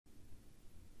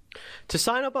To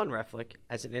sign up on Reflik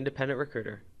as an independent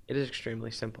recruiter, it is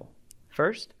extremely simple.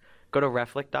 First, go to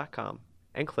reflik.com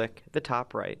and click the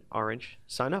top right orange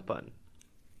Sign Up button.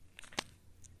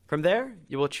 From there,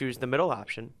 you will choose the middle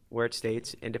option where it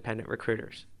states Independent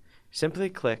Recruiters. Simply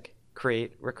click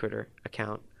Create Recruiter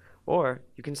Account, or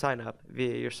you can sign up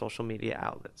via your social media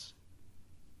outlets.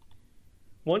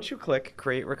 Once you click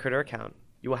Create Recruiter Account,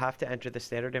 you will have to enter the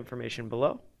standard information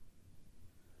below,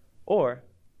 or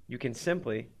you can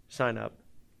simply sign up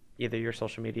either your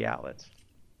social media outlets.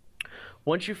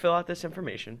 Once you fill out this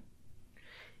information,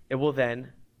 it will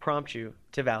then prompt you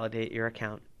to validate your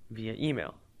account via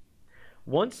email.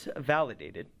 Once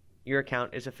validated, your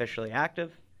account is officially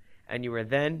active, and you are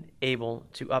then able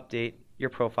to update your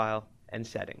profile and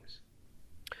settings.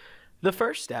 The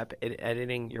first step in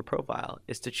editing your profile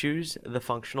is to choose the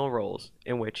functional roles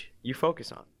in which you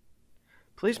focus on.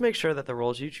 Please make sure that the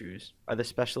roles you choose are the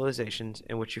specializations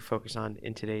in which you focus on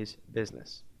in today's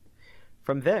business.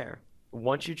 From there,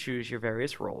 once you choose your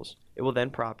various roles, it will then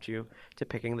prompt you to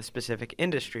picking the specific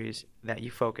industries that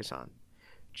you focus on.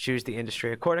 Choose the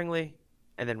industry accordingly,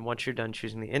 and then once you're done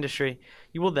choosing the industry,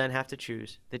 you will then have to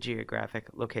choose the geographic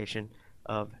location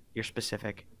of your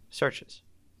specific searches.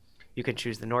 You can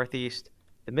choose the Northeast,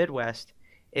 the Midwest,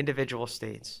 individual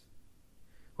states,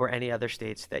 or any other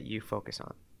states that you focus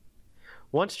on.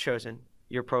 Once chosen,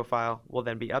 your profile will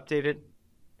then be updated,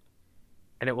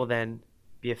 and it will then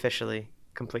be officially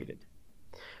completed.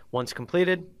 Once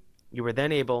completed, you are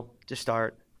then able to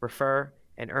start refer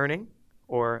and earning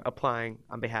or applying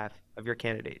on behalf of your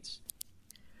candidates.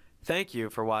 Thank you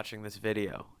for watching this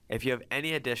video. If you have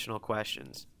any additional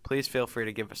questions, please feel free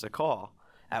to give us a call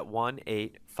at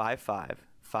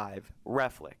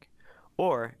 1-855-5-REFLIK,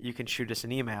 or you can shoot us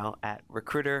an email at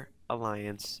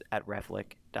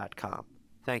recruiteralliance@reflik.com.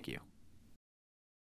 Thank you.